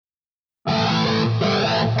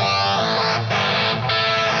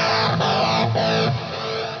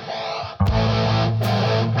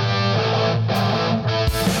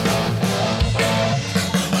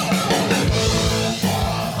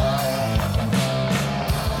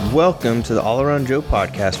Welcome to the All Around Joe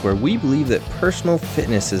podcast, where we believe that personal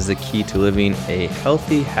fitness is the key to living a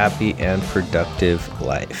healthy, happy, and productive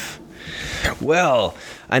life. Well,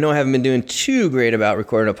 I know I haven't been doing too great about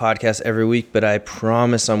recording a podcast every week, but I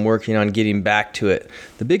promise I'm working on getting back to it.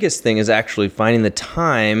 The biggest thing is actually finding the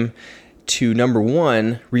time to, number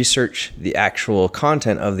one, research the actual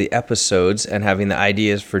content of the episodes and having the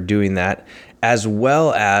ideas for doing that, as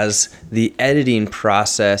well as the editing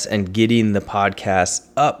process and getting the podcast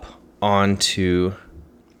up onto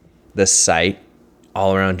the site,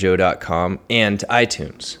 allaroundjoe.com, and to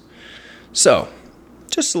iTunes. So,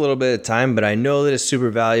 just a little bit of time, but I know that it's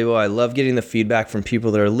super valuable. I love getting the feedback from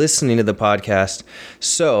people that are listening to the podcast.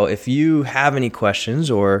 So if you have any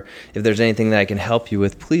questions or if there's anything that I can help you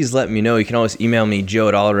with, please let me know. You can always email me,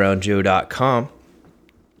 joe@allaroundjoe.com,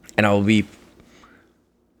 and I will be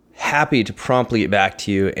happy to promptly get back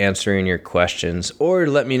to you answering your questions, or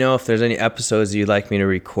let me know if there's any episodes you'd like me to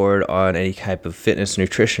record on any type of fitness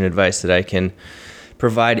nutrition advice that I can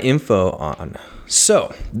provide info on.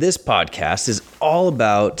 So this podcast is all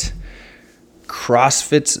about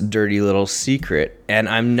CrossFit's dirty little secret, and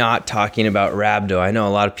I'm not talking about rhabdo. I know a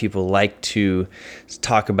lot of people like to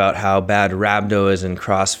talk about how bad rhabdo is in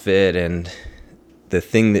CrossFit, and the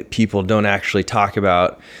thing that people don't actually talk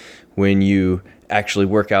about when you actually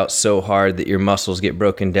work out so hard that your muscles get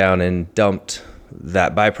broken down and dumped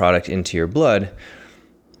that byproduct into your blood,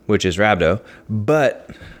 which is rhabdo. But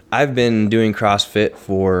I've been doing CrossFit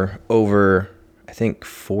for over, I think,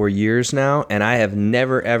 4 years now, and I have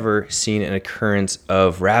never ever seen an occurrence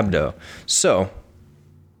of rhabdo. So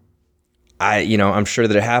I'm sure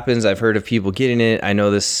that it happens. I've heard of people getting it. I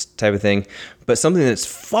know this type of thing, but something that's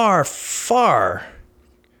far, far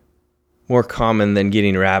more common than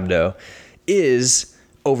getting rhabdo is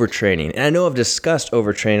overtraining. And I know I've discussed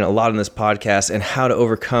overtraining a lot in this podcast and how to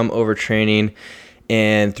overcome overtraining,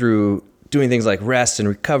 and through doing things like rest and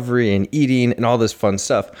recovery and eating and all this fun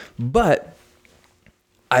stuff. But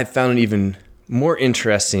I've found an even more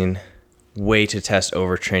interesting way to test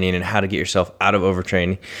overtraining and how to get yourself out of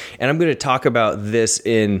overtraining. And I'm going to talk about this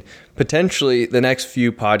in potentially the next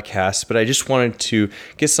few podcasts, but I just wanted to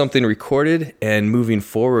get something recorded and moving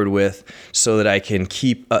forward with so that I can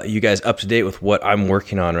keep you guys up to date with what I'm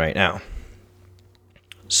working on right now.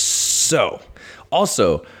 So,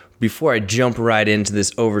 also, before I jump right into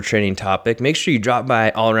this overtraining topic, make sure you drop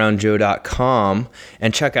by allaroundjoe.com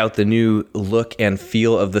and check out the new look and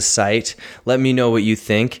feel of the site. Let me know what you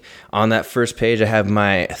think. On that first page, I have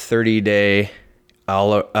my 30-day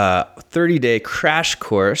crash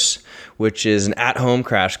course, which is an at-home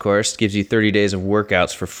crash course. It gives you 30 days of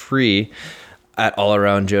workouts for free at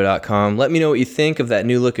allaroundjoe.com. Let me know what you think of that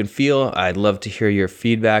new look and feel. I'd love to hear your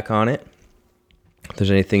feedback on it. If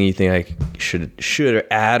there's anything you think I should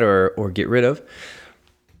add or get rid of.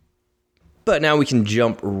 But now we can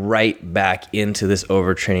jump right back into this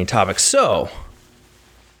overtraining topic. So,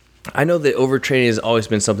 I know that overtraining has always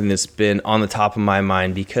been something that's been on the top of my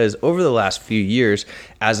mind, because over the last few years,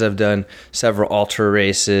 as I've done several ultra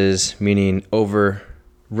races, meaning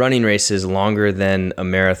running races longer than a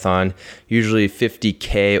marathon, usually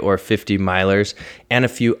 50K or 50 milers, and a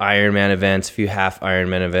few Ironman events, a few half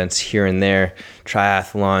Ironman events here and there,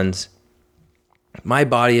 triathlons. My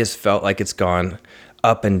body has felt like it's gone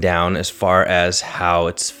up and down as far as how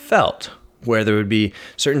it's felt, where there would be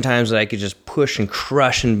certain times that I could just push and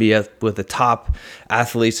crush and be up with the top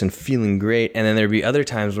athletes and feeling great. And then there'd be other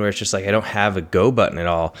times where it's just like I don't have a go button at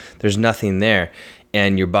all. There's nothing there.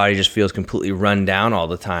 And your body just feels completely run down all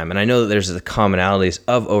the time. And I know that there's the commonalities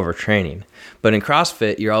of overtraining. But in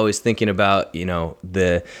CrossFit, you're always thinking about,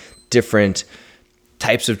 the different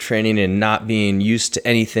types of training and not being used to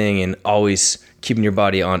anything and always keeping your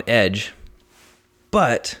body on edge.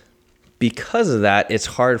 But because of that, it's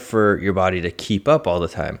hard for your body to keep up all the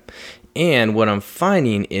time. And what I'm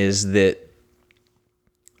finding is that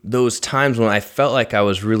those times when I felt like I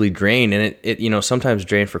was really drained, and it sometimes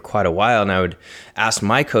drained for quite a while, and I would ask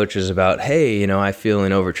my coaches about, hey, I feel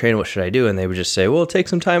overtrained, what should I do? And they would just say, well, take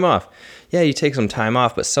some time off. Yeah, you take some time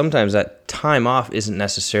off, but sometimes that time off isn't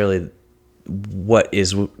necessarily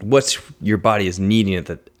what's your body is needing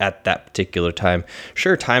at that particular time.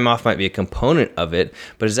 Sure, time off might be a component of it,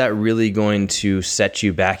 but is that really going to set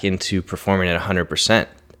you back into performing at 100%?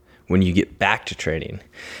 When you get back to training?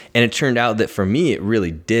 And it turned out that for me, it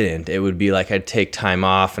really didn't. It would be like I'd take time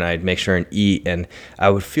off and I'd make sure and eat and I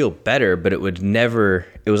would feel better, but it was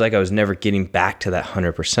like I was never getting back to that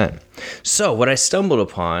 100%. So what I stumbled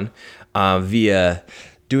upon via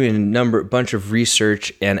doing a bunch of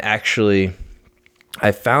research, and actually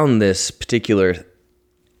I found this particular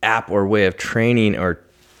app or way of training or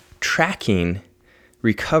tracking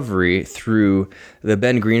recovery through the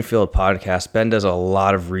Ben Greenfield podcast. Ben does a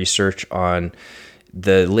lot of research on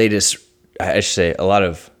the latest, I should say, a lot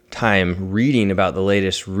of time reading about the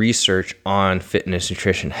latest research on fitness,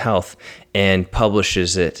 nutrition, health, and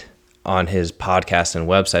publishes it on his podcast and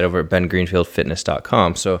website over at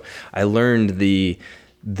bengreenfieldfitness.com. So I learned the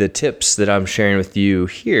tips that I'm sharing with you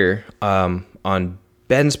here on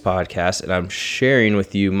Ben's podcast, and I'm sharing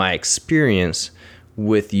with you my experience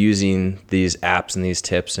with using these apps and these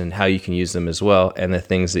tips and how you can use them as well, and the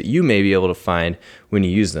things that you may be able to find when you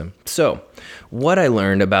use them. So what I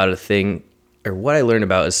learned about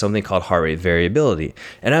is something called heart rate variability.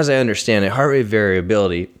 And as I understand it, heart rate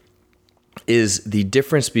variability is the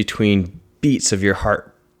difference between beats of your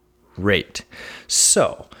heart rate.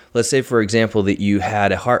 So let's say, for example, that you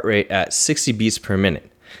had a heart rate at 60 beats per minute.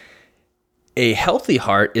 A healthy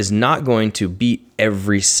heart is not going to beat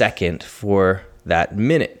every second for that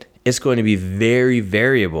minute. It's going to be very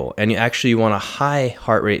variable, and you actually want a high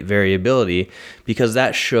heart rate variability because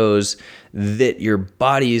that shows that your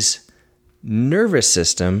body's nervous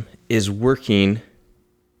system is working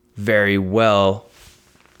very well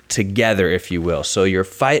together, if you will. So your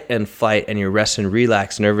fight and flight and your rest and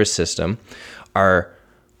relax nervous system are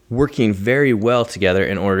working very well together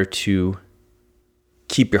in order to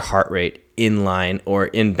keep your heart rate in line or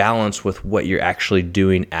in balance with what you're actually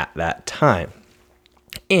doing at that time.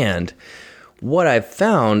 And what I've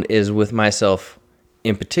found is with myself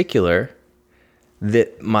in particular,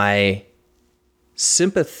 that my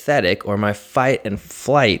sympathetic or my fight and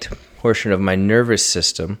flight portion of my nervous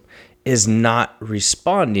system is not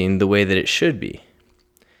responding the way that it should be.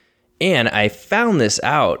 And I found this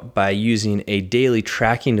out by using a daily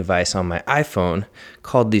tracking device on my iPhone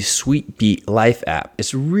called the Sweetbeat Life app.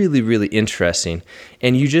 It's really, really interesting.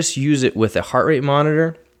 And you just use it with a heart rate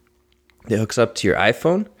monitor that hooks up to your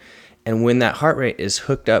iPhone. And when that heart rate is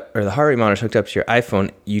hooked up, or the heart rate monitor is hooked up to your iPhone,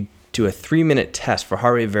 you do a 3-minute test for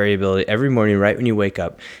heart rate variability every morning right when you wake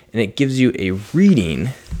up. And it gives you a reading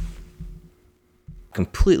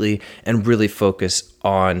completely and really focus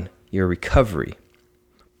on your recovery.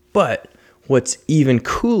 But what's even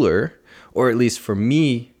cooler, or at least for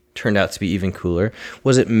me turned out to be even cooler,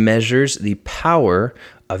 was it measures the power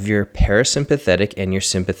of your parasympathetic and your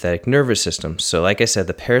sympathetic nervous system. So like I said,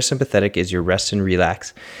 the parasympathetic is your rest and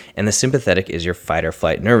relax, and the sympathetic is your fight or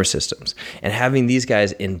flight nervous systems. And having these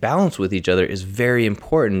guys in balance with each other is very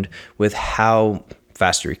important with how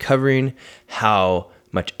fast you're recovering, how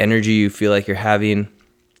much energy you feel like you're having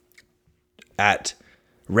at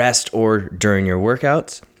rest or during your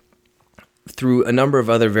workouts, through a number of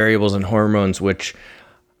other variables and hormones, which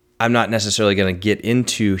I'm not necessarily going to get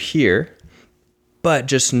into here, but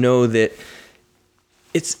just know that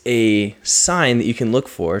it's a sign that you can look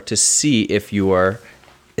for to see if you are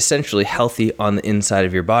essentially healthy on the inside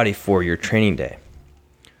of your body for your training day.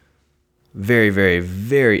 Very, very,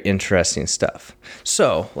 very interesting stuff.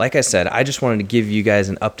 So, like I said, I just wanted to give you guys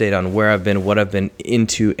an update on where I've been, what I've been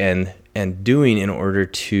into and doing in order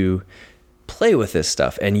to play with this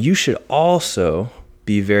stuff. And you should also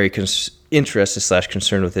be very interested /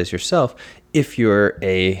 concerned with this yourself if you're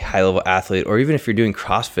a high-level athlete, or even if you're doing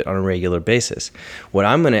CrossFit on a regular basis. What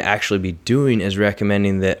I'm going to actually be doing is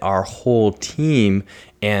recommending that our whole team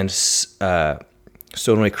and Stoneway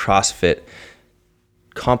CrossFit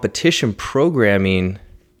competition programming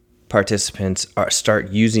participants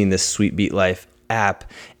start using this Sweetbeat Life app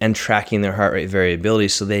and tracking their heart rate variability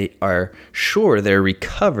so they are sure they're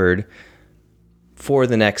recovered for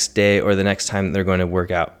the next day or the next time that they're going to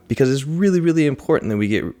work out. Because it's really, really important that we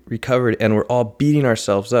get recovered, and we're all beating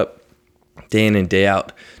ourselves up day in and day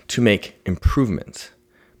out to make improvements.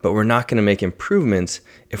 But we're not going to make improvements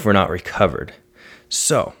if we're not recovered.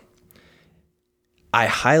 So I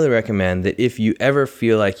highly recommend that if you ever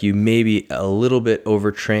feel like you may be a little bit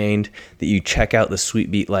overtrained, that you check out the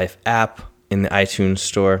Sweetbeat Life app in the iTunes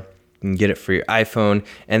store. You can get it for your iPhone.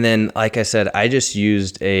 And then, like I said, I just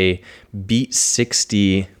used a Beat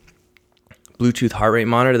 60 Bluetooth heart rate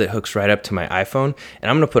monitor that hooks right up to my iPhone. And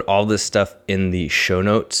I'm going to put all this stuff in the show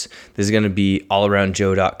notes. This is going to be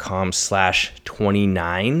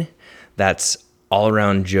allaroundjoe.com/29. That's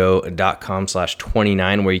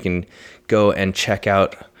allaroundjoe.com/29, where you can go and check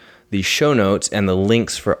out the show notes and the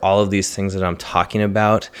links for all of these things that I'm talking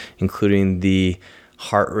about, including the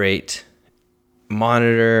heart rate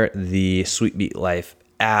monitor, the Sweetbeat Life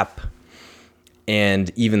app,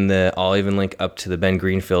 and I'll even link up to the Ben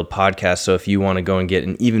Greenfield podcast. So if you want to go and get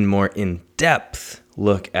an even more in-depth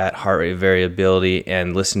look at heart rate variability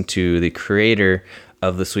and listen to the creator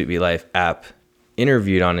of the Sweetbeat Life app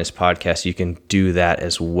interviewed on his podcast, you can do that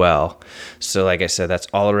as well. So like I said, that's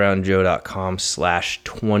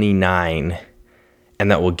allaroundjoe.com/29.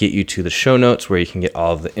 And that will get you to the show notes where you can get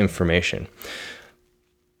all of the information.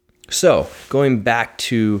 So going back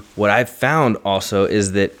to what I've found also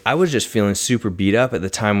is that I was just feeling super beat up at the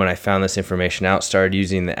time when I found this information out, started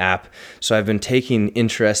using the app. So I've been taking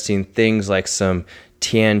interesting things like some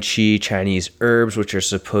Tian Chi Chinese herbs, which are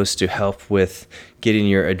supposed to help with getting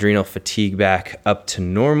your adrenal fatigue back up to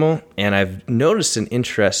normal. And I've noticed an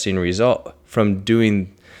interesting result from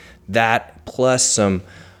doing that, plus some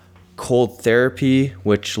cold therapy,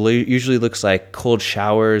 which usually looks like cold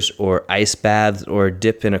showers or ice baths or a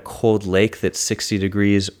dip in a cold lake that's 60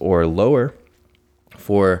 degrees or lower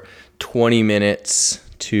for 20 minutes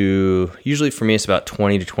to, usually for me it's about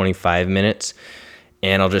 20 to 25 minutes.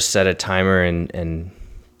 And I'll just set a timer and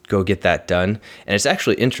go get that done. And it's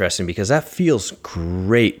actually interesting because that feels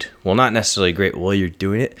great. Well, not necessarily great while you're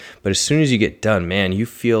doing it, but as soon as you get done, man, you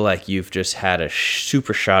feel like you've just had a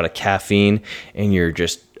super shot of caffeine and you're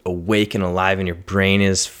just awake and alive and your brain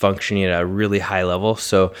is functioning at a really high level.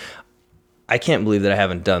 So I can't believe that I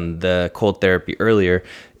haven't done the cold therapy earlier,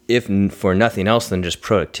 if for nothing else than just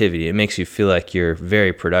productivity. It makes you feel like you're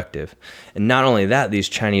very productive. And not only that, these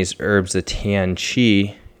Chinese herbs, the Tian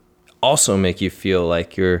Chi, also make you feel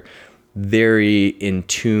like you're very in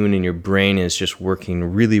tune and your brain is just working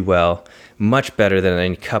really well, much better than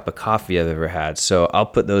any cup of coffee I've ever had. So I'll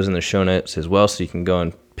put those in the show notes as well, so you can go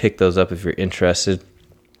and pick those up if you're interested.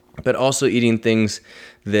 But also eating things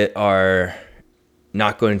that are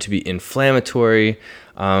not going to be inflammatory,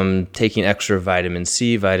 taking extra vitamin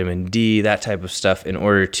C, vitamin D, that type of stuff in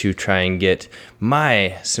order to try and get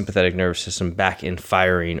my sympathetic nervous system back in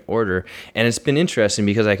firing order. And it's been interesting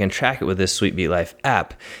because I can track it with this Sweet Beat Life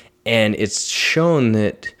app. And it's shown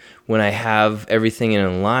that when I have everything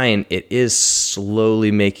in line, it is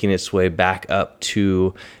slowly making its way back up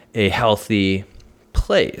to a healthy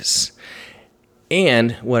place.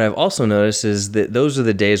 And what I've also noticed is that those are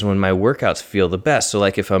the days when my workouts feel the best. So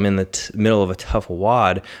like if I'm in the middle of a tough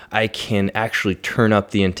WOD, I can actually turn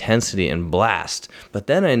up the intensity and blast. But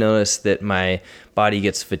then I notice that my body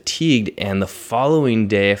gets fatigued, and the following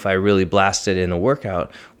day, if I really blast it in a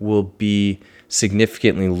workout, will be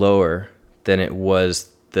significantly lower than it was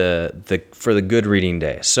for the good reading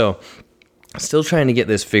day. So still trying to get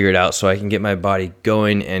this figured out so I can get my body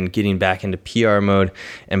going and getting back into PR mode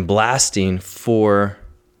and blasting for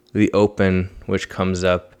the Open, which comes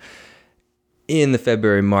up in the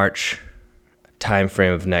February-March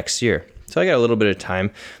timeframe of next year. So I got a little bit of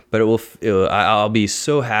time, but I'll be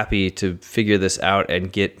so happy to figure this out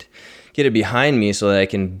and get it behind me so that I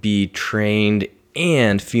can be trained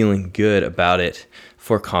and feeling good about it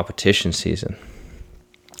for competition season.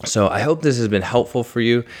 So I hope this has been helpful for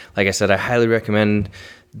you. Like I said, I highly recommend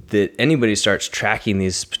that anybody starts tracking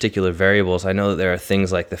these particular variables. I know that there are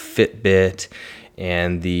things like the Fitbit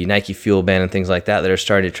and the Nike Fuel Band and things like that are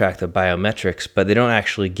starting to track the biometrics, but they don't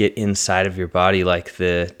actually get inside of your body like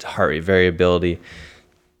the heart rate variability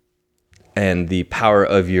and the power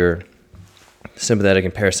of your sympathetic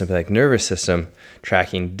and parasympathetic nervous system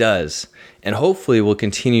tracking does. And hopefully we'll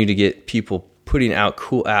continue to get people putting out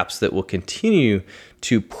cool apps that will continue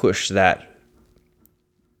to push that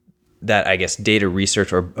I guess data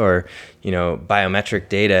research or biometric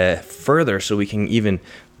data further, so we can even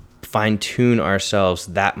fine tune ourselves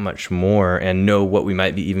that much more and know what we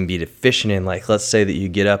might even be deficient in. Like let's say that you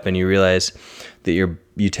get up and you realize that you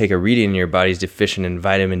take a reading and your body's deficient in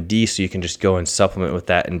vitamin D, so you can just go and supplement with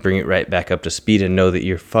that and bring it right back up to speed and know that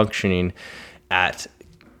you're functioning at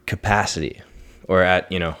capacity, or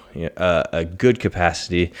at a good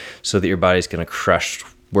capacity, so that your body's going to crush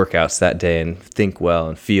workouts that day and think well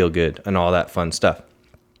and feel good and all that fun stuff.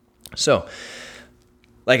 So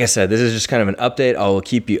like I said, this is just kind of an update. I will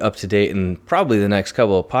keep you up to date in probably the next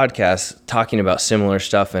couple of podcasts talking about similar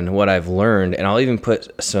stuff and what I've learned. And I'll even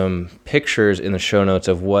put some pictures in the show notes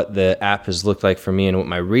of what the app has looked like for me and what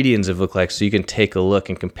my readings have looked like, so you can take a look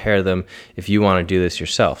and compare them if you want to do this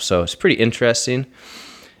yourself. So it's pretty interesting.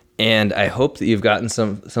 And I hope that you've gotten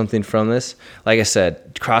something from this. Like I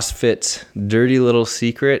said, CrossFit's dirty little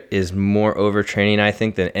secret is more overtraining, I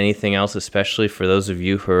think, than anything else, especially for those of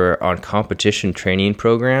you who are on competition training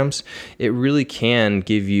programs. It really can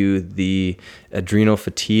give you the adrenal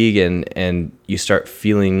fatigue and you start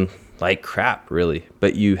feeling like crap, really.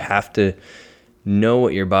 But you have to know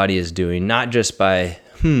what your body is doing, not just by,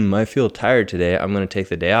 I feel tired today, I'm going to take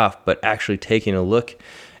the day off, but actually taking a look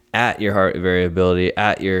at your heart variability,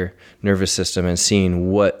 at your nervous system, and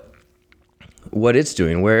seeing what it's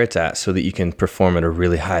doing, where it's at, so that you can perform at a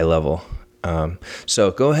really high level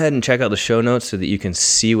So go ahead and check out the show notes so that you can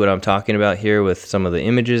see what I'm talking about here with some of the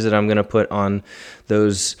images that I'm going to put on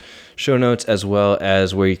those show notes, as well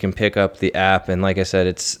as where you can pick up the app. And like I said,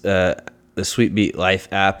 it's the Sweet Beat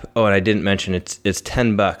Life app. Oh, and I didn't mention it's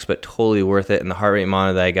 $10, but totally worth it. And the heart rate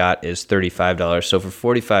monitor that I got is $35. So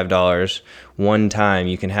for $45 one time,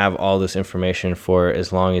 you can have all this information for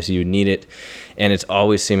as long as you need it. And it's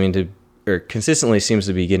always consistently seems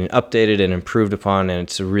to be getting updated and improved upon. And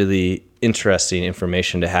it's really interesting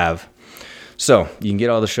information to have. So you can get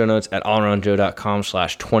all the show notes at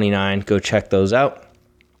allaroundjoe.com/29. Go check those out.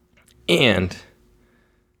 And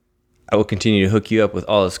I will continue to hook you up with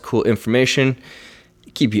all this cool information,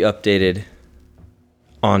 keep you updated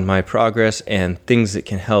on my progress and things that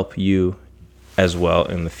can help you as well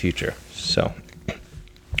in the future. So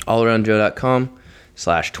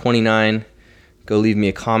allaroundjoe.com/29. Go leave me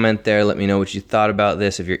a comment there. Let me know what you thought about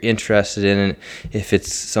this. If you're interested in it, if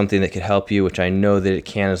it's something that could help you, which I know that it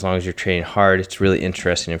can as long as you're training hard. It's really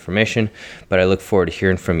interesting information, but I look forward to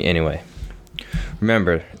hearing from you anyway.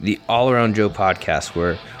 Remember, the All Around Joe podcast,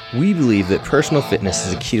 where we believe that personal fitness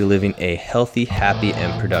is a key to living a healthy, happy,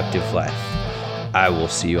 and productive life. I will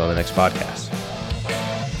see you on the next podcast.